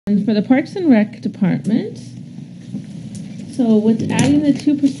And for the Parks and Rec Department, so with adding the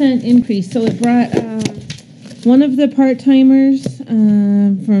 2% increase, so it brought one of the part-timers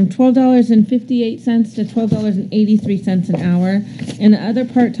from $12.58 to $12.83 an hour, and the other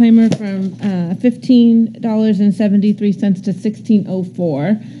part-timer from $15.73 to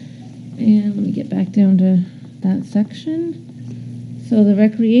 $16.04. And let me get back down to that section. So the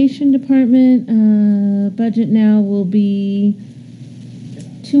Recreation Department budget now will be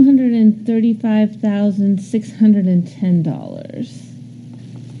 $235,610.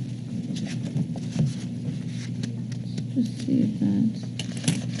 Just see if that's...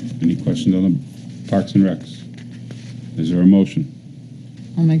 Any questions on the Parks and Recs? Is there a motion?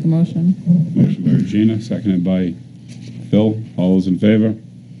 I'll make a motion. Motion by Regina, seconded by Phil. All those in favor?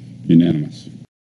 Unanimous.